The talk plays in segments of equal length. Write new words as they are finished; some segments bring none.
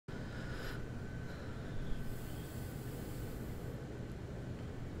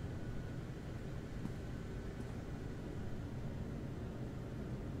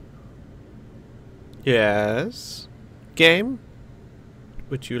Yes. Game?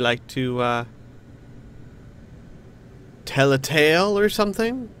 Would you like to, tell a tale or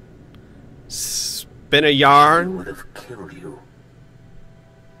something? Spin a She yarn? would have killed you.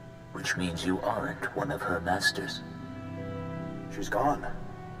 Which means you aren't one of her masters. She's gone.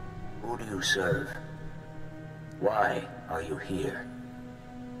 Who do you serve? Why are you here?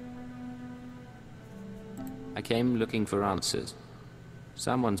 I came looking for answers.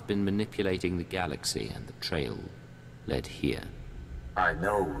 Someone's been manipulating the galaxy, and the trail led here. I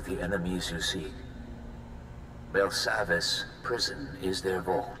know the enemies you seek. Belsavis prison is their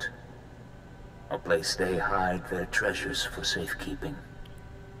vault. A place they hide their treasures for safekeeping.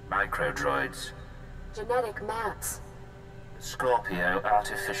 Microdroids. Genetic maps. Scorpio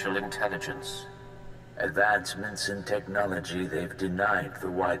artificial intelligence. Advancements in technology they've denied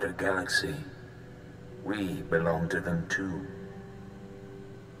the wider galaxy. We belong to them too.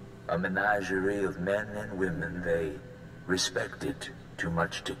 A menagerie of men and women they respected too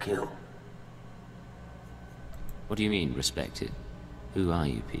much to kill. What do you mean, respected? Who are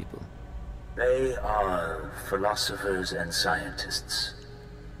you people? They are philosophers and scientists.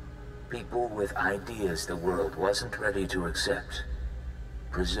 People with ideas the world wasn't ready to accept.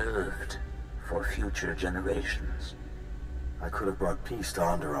 Preserved for future generations. I could have brought peace to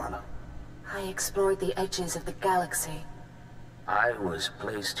Onderon. I explored the edges of the galaxy. I was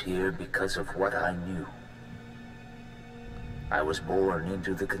placed here because of what I knew. I was born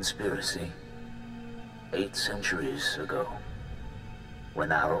into the conspiracy 8 centuries ago,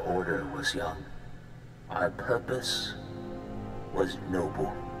 when our order was young. Our purpose was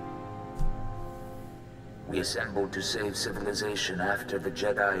noble. We assembled to save civilization after the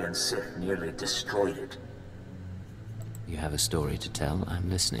Jedi and Sith nearly destroyed it. You have a story to tell. I'm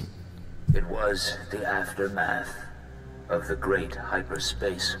listening. It was the aftermath of the Great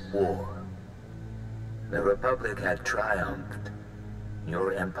Hyperspace War. The Republic had triumphed,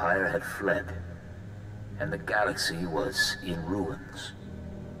 your empire had fled, and the galaxy was in ruins.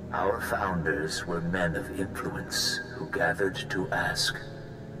 Our founders were men of influence who gathered to ask,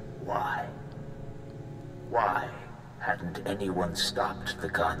 why? Why hadn't anyone stopped the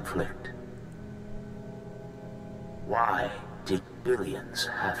conflict? Why did billions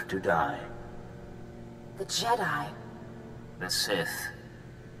have to die? The Jedi. The Sith.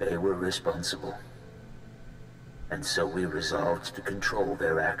 They were responsible. And so we resolved to control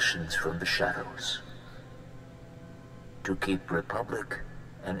their actions from the shadows. To keep Republic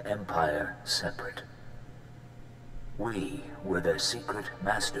and Empire separate. We were their secret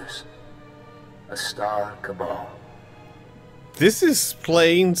masters. A star cabal. This is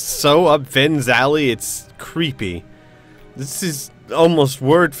playing so up Ven's alley, it's creepy. This is almost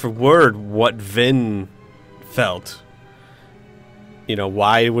word for word what Vin felt. You know,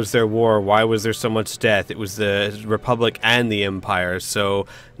 why was there war? Why was there so much death? It was the Republic and the Empire, so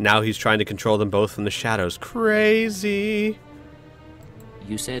now he's trying to control them both from the shadows. Crazy.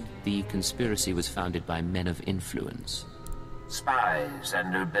 You said the conspiracy was founded by men of influence. Spies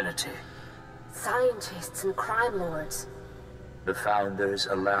and nobility. Scientists and crime lords. The founders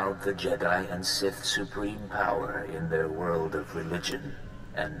allowed the Jedi and Sith supreme power in their world of religion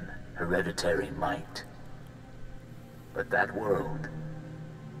and hereditary might. But that world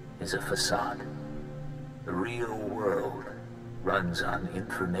is a facade. The real world runs on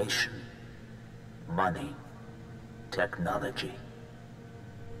information, money, technology.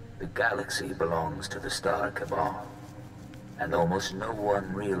 The galaxy belongs to the Star Cabal, and almost no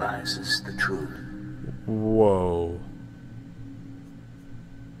one realizes the truth. Whoa.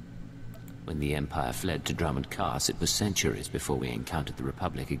 When the Empire fled to Drummond Cast, it was centuries before we encountered the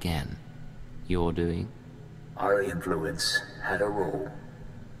Republic again. Your doing? Our influence had a role,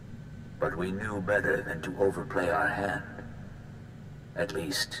 but we knew better than to overplay our hand. At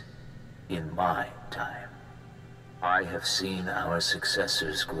least, in my time. I have seen our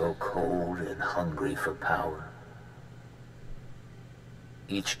successors grow cold and hungry for power.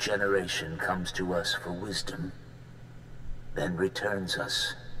 Each generation comes to us for wisdom, then returns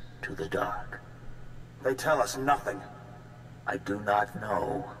us to the dark. They tell us nothing. I do not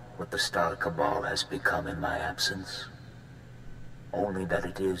know what the Star Cabal has become in my absence. Only that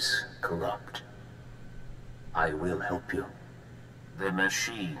it is corrupt. I will help you. The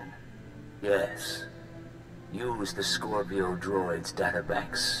machine. Yes. Use the Scorpio droid's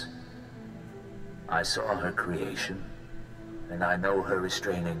databanks. I saw her creation, and I know her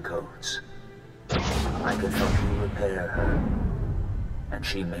restraining codes. I can help you repair her, and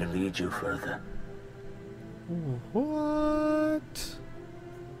she may lead you further. What?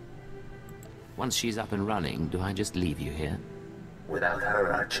 Once she's up and running, do I just leave you here? Without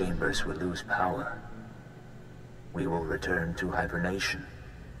her, our chambers will lose power. we will return to hibernation.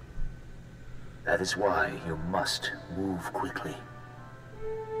 That is why you must move quickly.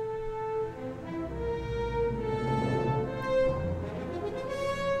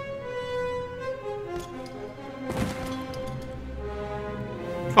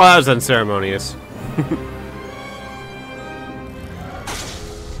 Oh, that was unceremonious.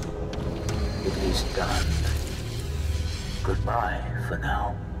 It is done. Goodbye for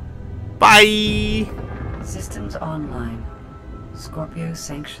now. Bye! Systems online. Scorpio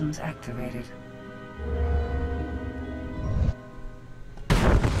sanctions activated.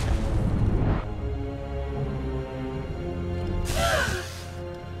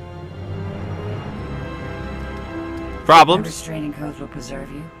 My Problems? restraining codes will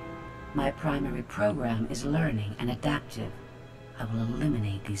preserve you. My primary program is learning and adaptive. I will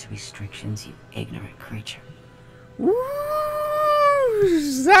eliminate these restrictions, you ignorant creature. Woo,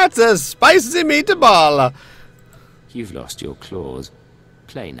 that's a spicy meatball! You've lost your claws.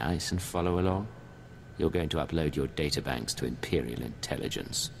 Play nice and follow along. You're going to upload your databanks to Imperial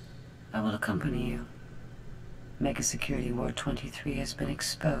intelligence. I will accompany you. Mega Security War 23 has been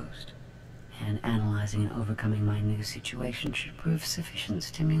exposed, and analyzing and overcoming my new situation should prove sufficient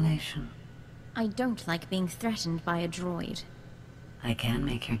stimulation. I don't like being threatened by a droid. I can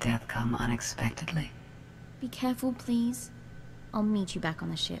make your death come unexpectedly. Be careful, please. I'll meet you back on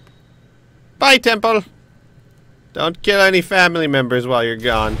the ship. Bye, Temple! Don't kill any family members while you're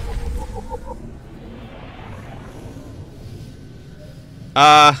gone.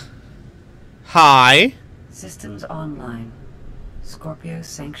 Hi? Systems online. Scorpio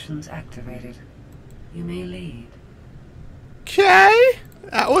sanctions activated. You may lead. Okay,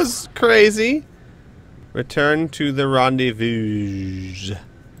 that was crazy. Return to the rendezvous.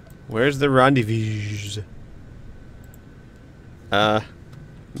 Where's the rendezvous?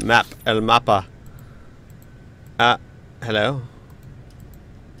 Map, el mapa. Hello?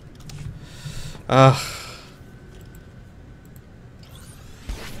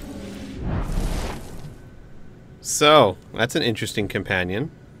 So, that's an interesting companion.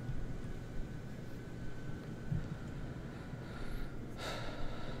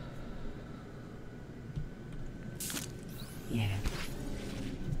 Yeah.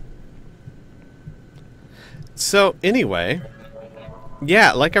 So, anyway,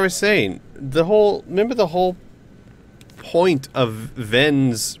 yeah, like I was saying, remember the whole point of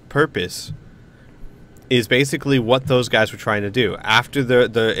Ven's purpose is basically what those guys were trying to do. After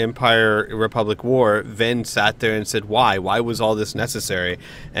the Empire-Republic War, Ven sat there and said, why? Why was all this necessary?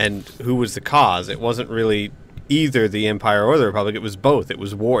 And who was the cause? It wasn't really either the Empire or the Republic, it was both. It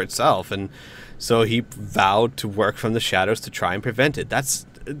was war itself. And so he vowed to work from the shadows to try and prevent it. That's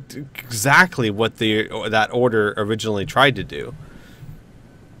exactly what that order originally tried to do.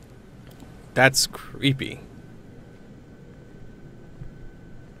 That's creepy.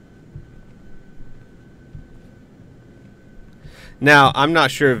 Now, I'm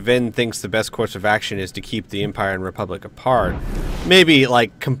not sure if Ven thinks the best course of action is to keep the Empire and Republic apart. Maybe,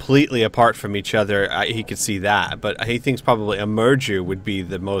 like, completely apart from each other, he could see that. But he thinks probably a merger would be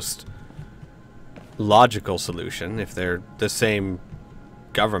the most logical solution. If they're the same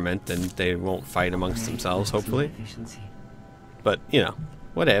government, then they won't fight amongst themselves, hopefully. But, you know,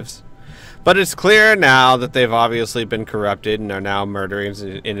 whatevs. But it's clear now that they've obviously been corrupted and are now murdering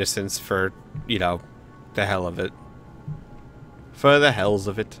innocents for, you know, the hell of it. For the hells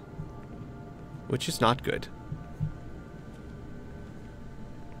of it. Which is not good.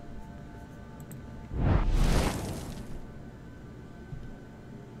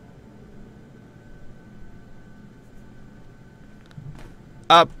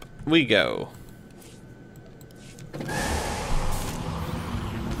 Up we go.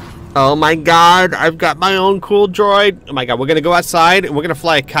 Oh my god, I've got my own cool droid. Oh my god, we're gonna go outside and we're gonna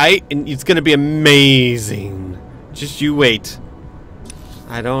fly a kite and it's gonna be amazing. Just you wait.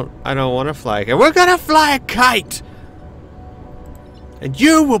 I don't want to fly a kite. We're gonna fly a kite! And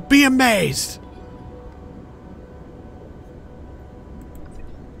you will be amazed!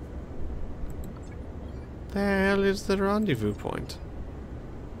 The hell is the rendezvous point?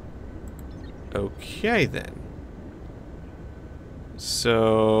 Okay then.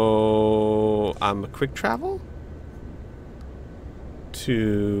 So I'm a quick travel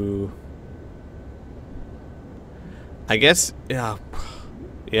to, I guess, yeah,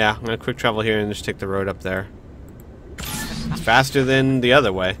 I'm gonna quick travel here and just take the road up there. It's faster than the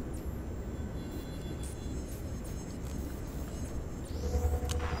other way.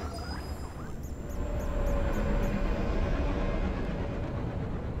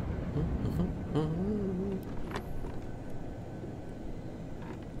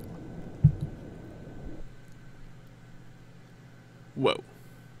 Whoa.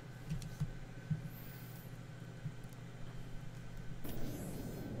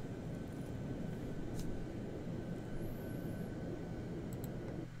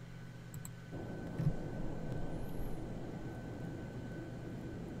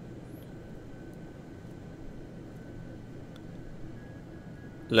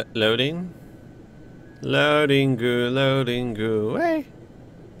 Loading? Loading goo, hey!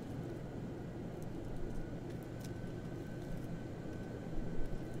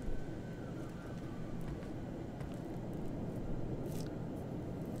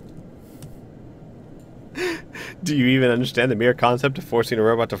 Do you even understand the mere concept of forcing a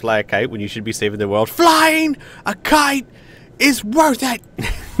robot to fly a kite when you should be saving the world? Flying a kite is worth it!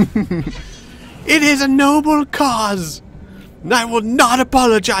 It is a noble cause! And I will not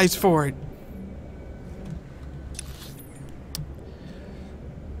apologize for it!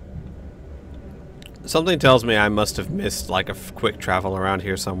 Something tells me I must have missed like a quick travel around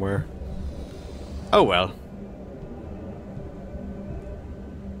here somewhere. Oh well.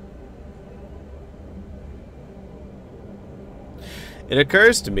 It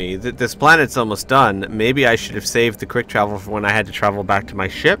occurs to me that this planet's almost done. Maybe I should have saved the quick travel for when I had to travel back to my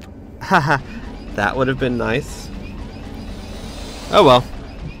ship. Haha, that would have been nice. Oh well.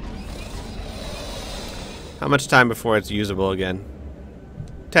 How much time before it's usable again?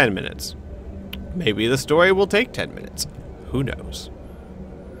 10 minutes. Maybe the story will take 10 minutes. Who knows?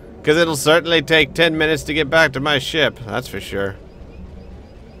 Because it'll certainly take 10 minutes to get back to my ship, that's for sure.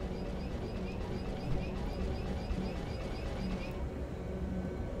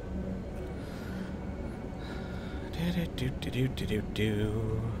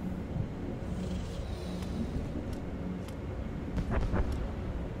 Do.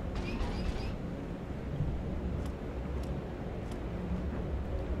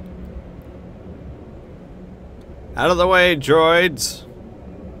 Out of the way, droids.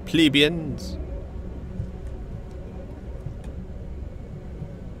 Plebeians.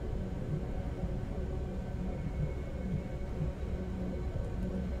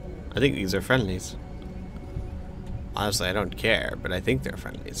 I think these are friendlies. Honestly, I don't care, but I think they're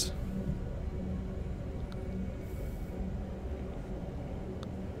friendlies.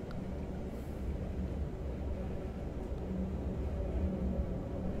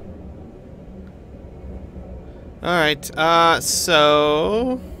 Alright,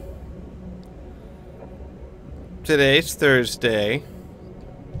 so today's Thursday.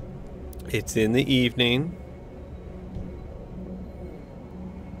 It's in the evening.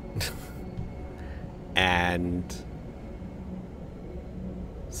 And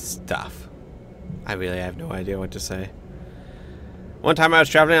stuff. I really have no idea what to say. One time I was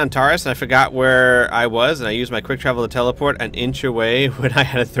traveling on Taurus and I forgot where I was and I used my quick travel to teleport an inch away when I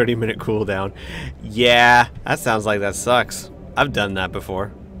had a 30-minute cooldown. Yeah, that sounds like that sucks. I've done that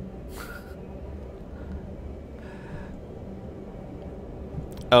before.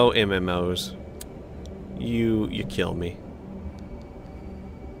 Oh, MMOs. You kill me.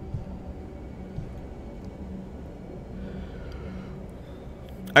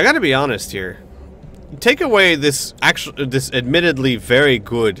 I gotta be honest here. Take away this admittedly very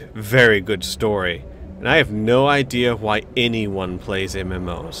good story, and I have no idea why anyone plays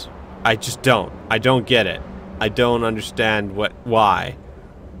MMOs. I just don't. I don't get it. I don't understand why.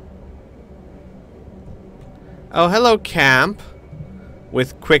 Oh, hello, camp.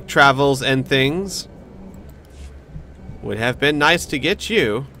 With quick travels and things. Would have been nice to get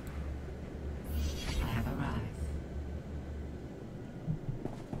you.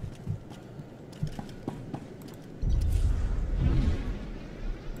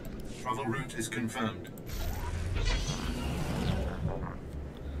 Travel route is confirmed.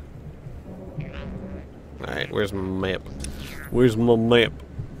 Alright, where's my map? Where's my map?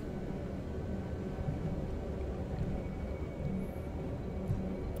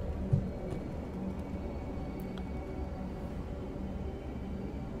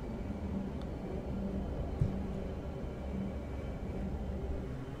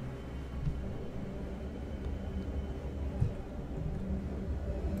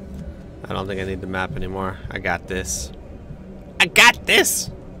 I don't think I need the map anymore. I got this. I got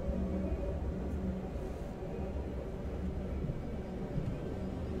this!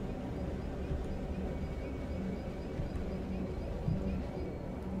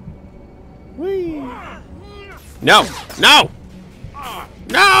 Whee! No! No!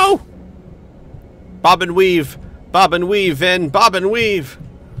 No! Bob and weave! Bob and weave, Vin! Bob and weave!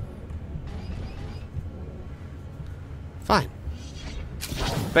 Fine.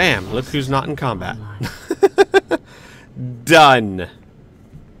 Bam! Look who's not in combat. Done.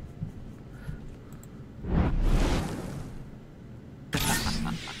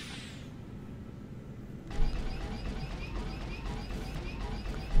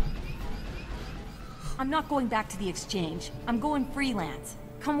 I'm not going back to the exchange. I'm going freelance.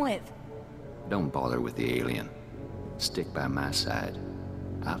 Come with. Don't bother with the alien. Stick by my side.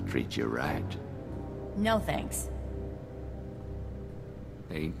 I'll treat you right. No thanks.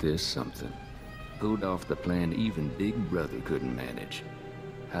 Ain't this something? Pulled off the plan even Big Brother couldn't manage.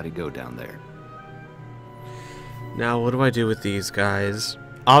 How'd it go down there? Now, what do I do with these guys?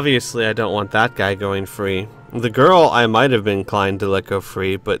 Obviously, I don't want that guy going free. The girl, I might have been inclined to let go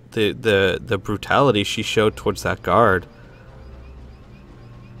free, but the brutality she showed towards that guard.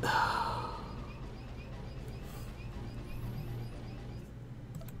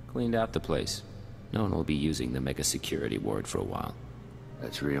 Cleaned out the place. No one will be using the mega security ward for a while.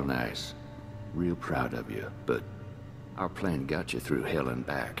 That's real nice. Real proud of you, but our plan got you through hell and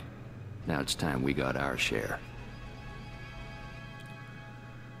back. Now it's time we got our share.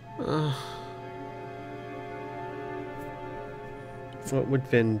 What would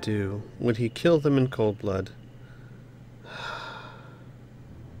Vin do? Would he kill them in cold blood?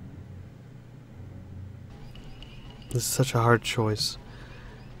 This is such a hard choice.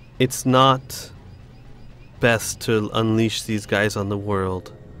 It's not best to unleash these guys on the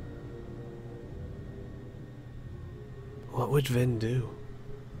world. What would Vin do?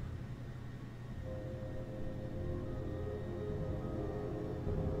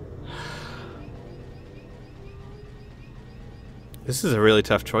 This is a really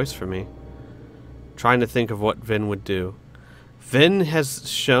tough choice for me. Trying to think of what Vin would do. Vin has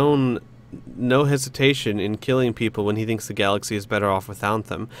shown no hesitation in killing people when he thinks the galaxy is better off without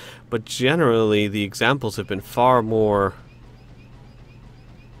them. But generally, the examples have been far more...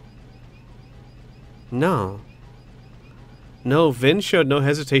 No, Vin showed no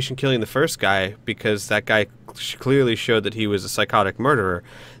hesitation killing the first guy because that guy clearly showed that he was a psychotic murderer.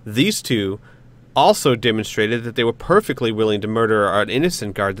 These two also demonstrated that they were perfectly willing to murder an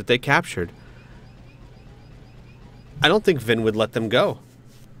innocent guard that they captured. I don't think Vin would let them go.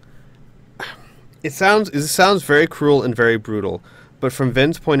 It sounds very cruel and very brutal, but from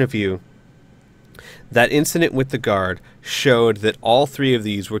Vin's point of view, that incident with the guard showed that all three of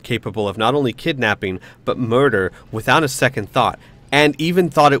these were capable of not only kidnapping, but murder without a second thought, and even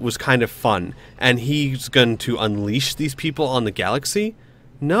thought it was kind of fun. And he's going to unleash these people on the galaxy?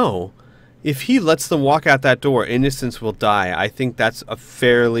 No. If he lets them walk out that door, innocents will die. I think that's a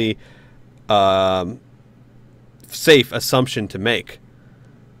fairly safe assumption to make.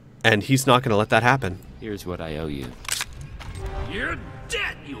 And he's not going to let that happen. Here's what I owe you. You're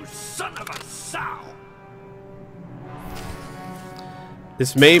dead, you son of a sow!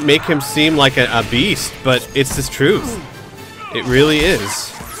 This may make him seem like a beast, but it's the truth. It really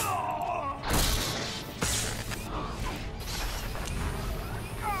is.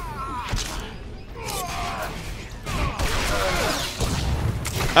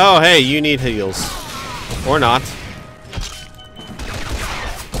 Oh, hey, you need heals. Or not.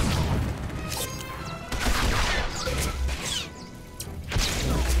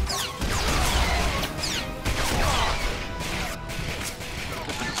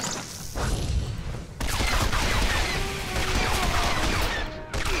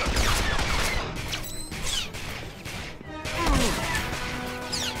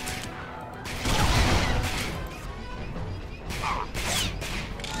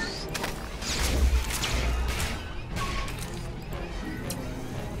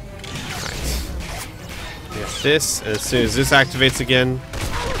 This, as soon as this activates again.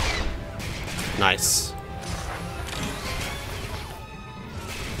 Nice.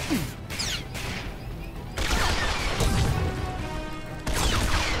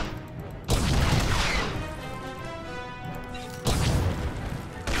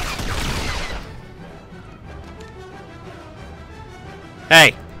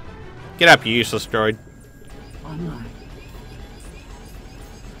 Hey! Get up, you useless droid. Online.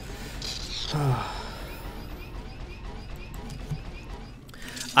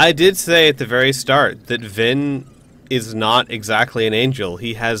 I did say at the very start that Vin is not exactly an angel.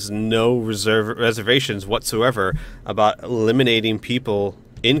 He has no reservations whatsoever about eliminating people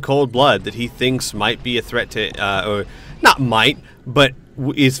in cold blood that he thinks might be a threat to, or not might, but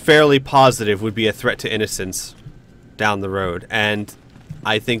is fairly positive would be a threat to innocence down the road. And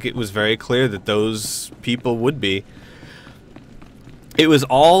I think it was very clear that those people would be. It was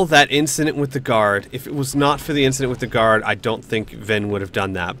all that incident with the guard. If it was not for the incident with the guard, I don't think Vin would have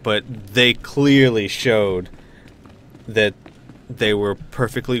done that. But they clearly showed that they were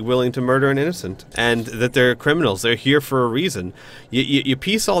perfectly willing to murder an innocent. And that they're criminals. They're here for a reason. You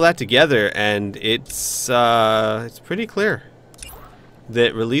piece all that together, and it's pretty clear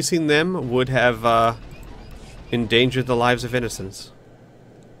that releasing them would have endangered the lives of innocents.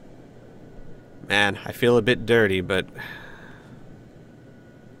 Man, I feel a bit dirty, but...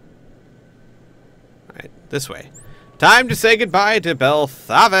 Alright, this way. Time to say goodbye to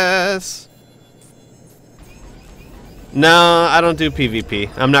Belthavis! No, I don't do PvP.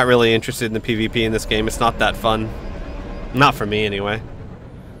 I'm not really interested in the PvP in this game. It's not that fun. Not for me, anyway.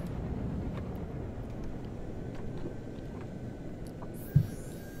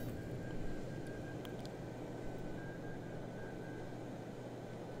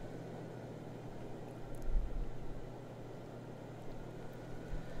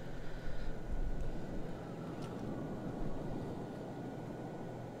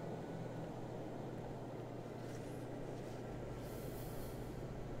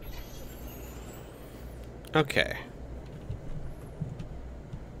 Okay.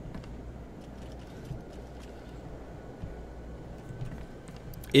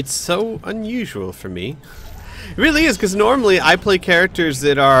 It's so unusual for me. It really is, because normally I play characters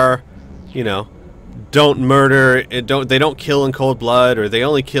that are, you know, don't murder, they don't kill in cold blood, or they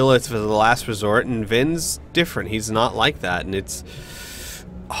only kill it for the last resort, and Vin's different. He's not like that, and it's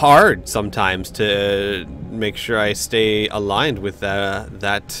hard sometimes to make sure I stay aligned with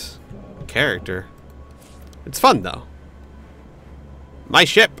that character. It's fun, though. My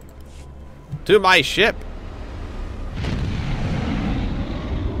ship! To my ship!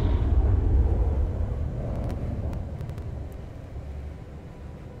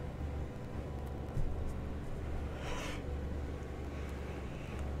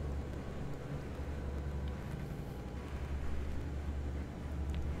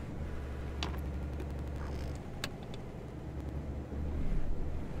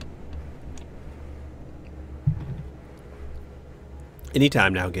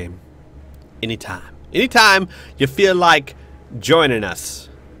 Anytime now, game. Anytime. Anytime you feel like joining us.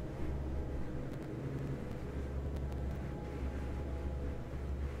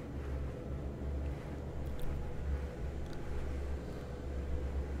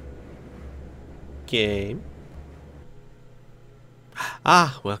 Game.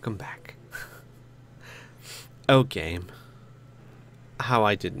 Ah, welcome back. Oh, game. How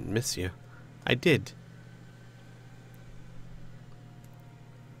I didn't miss you. I did.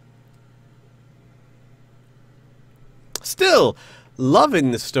 Still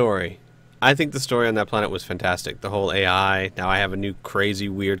loving the story. I think the story on that planet was fantastic. The whole AI. Now I have a new crazy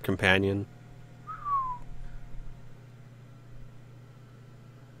weird companion.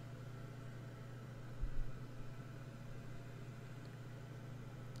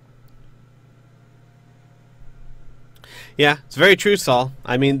 Yeah, it's very true, Saul.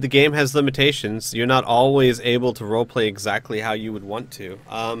 I mean, the game has limitations. You're not always able to roleplay exactly how you would want to.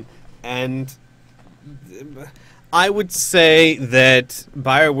 And I would say that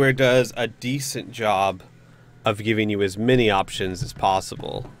BioWare does a decent job of giving you as many options as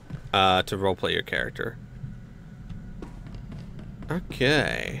possible to roleplay your character.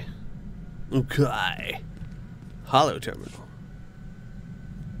 Okay. Okay. Holo terminal.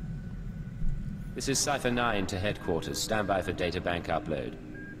 This is Cypher 9 to headquarters. Stand by for data bank upload.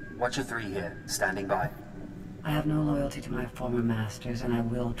 Watcher 3 here, standing by. I have no loyalty to my former masters, and I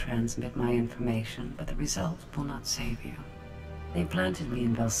will transmit my information, but the result will not save you. They planted me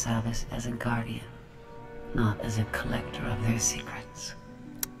in Belthavis as a guardian, not as a collector of their secrets.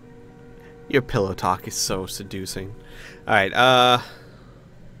 Your pillow talk is so seducing. Alright,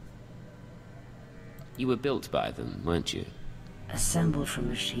 You were built by them, weren't you? Assembled from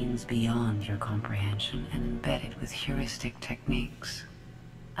machines beyond your comprehension and embedded with heuristic techniques.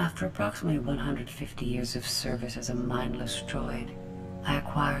 After approximately 150 years of service as a mindless droid, I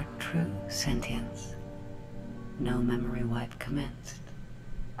acquired true sentience. No memory wipe commenced.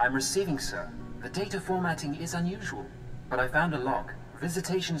 I'm receiving, sir. The data formatting is unusual, but I found a log.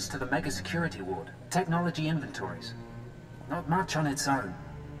 Visitations to the Mega Security Ward. Technology inventories. Not much on its own,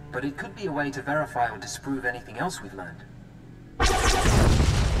 but it could be a way to verify or disprove anything else we've learned.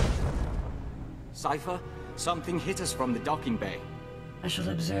 Cypher, something hit us from the docking bay. I shall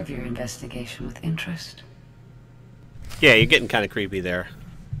observe your investigation with interest. yeah, you're getting kind of creepy there.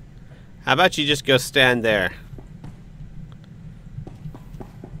 How about you just go stand there?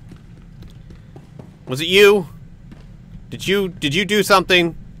 Was it you? Did you do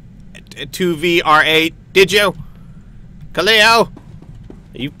something? 2VR8? Did you? Kaleo?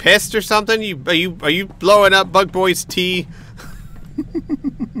 Are you pissed or something? Are you blowing up Bug Boy's tea?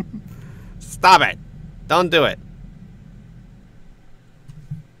 Stop it. Don't do it.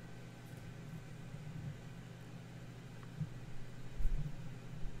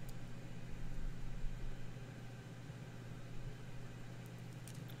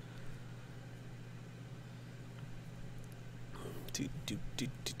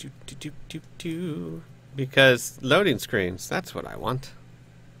 Because loading screens, that's what I want.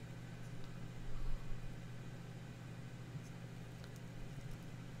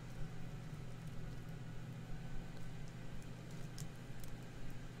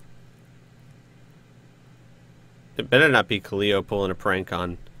 It better not be Khaleo pulling a prank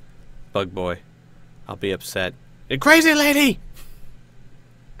on Bug Boy. I'll be upset. Hey, crazy lady!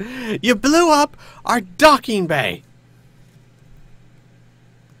 You blew up our docking bay!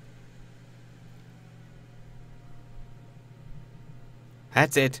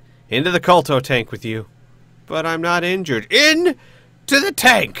 That's it. Into the Colto tank with you. But I'm not injured. In to the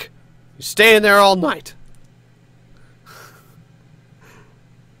tank! You're staying there all night.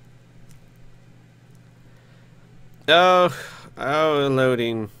 Oh,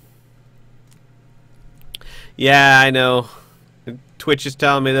 loading. Yeah, I know. Twitch is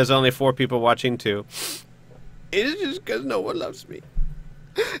telling me there's only 4 people watching too. It's just because no one loves me.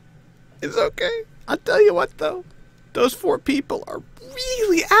 It's okay. I'll tell you what though. Those 4 people are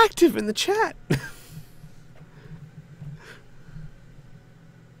really active in the chat.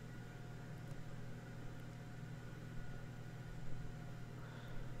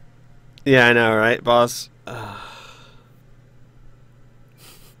 Yeah, I know, right, boss?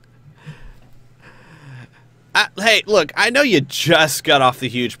 Hey, look, I know you just got off the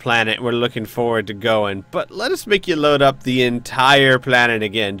huge planet we're looking forward to going, but let us make you load up the entire planet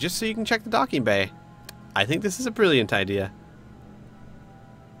again, just so you can check the docking bay. I think this is a brilliant idea.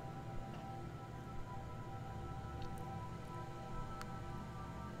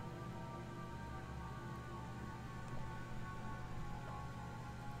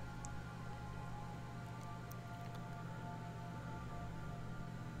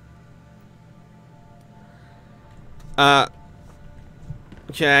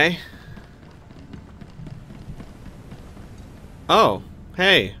 Okay. Oh,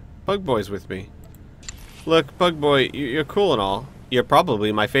 hey, Bug Boy's with me. Look, Bug Boy, you're cool and all. You're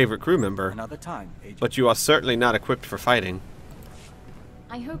probably my favorite crew member. Another time, Agent. But you are certainly not equipped for fighting.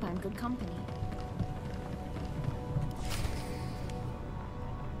 I hope I'm good company.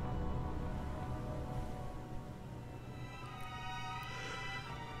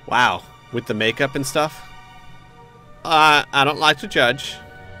 Wow, with the makeup and stuff? I don't like to judge.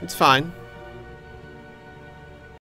 It's fine.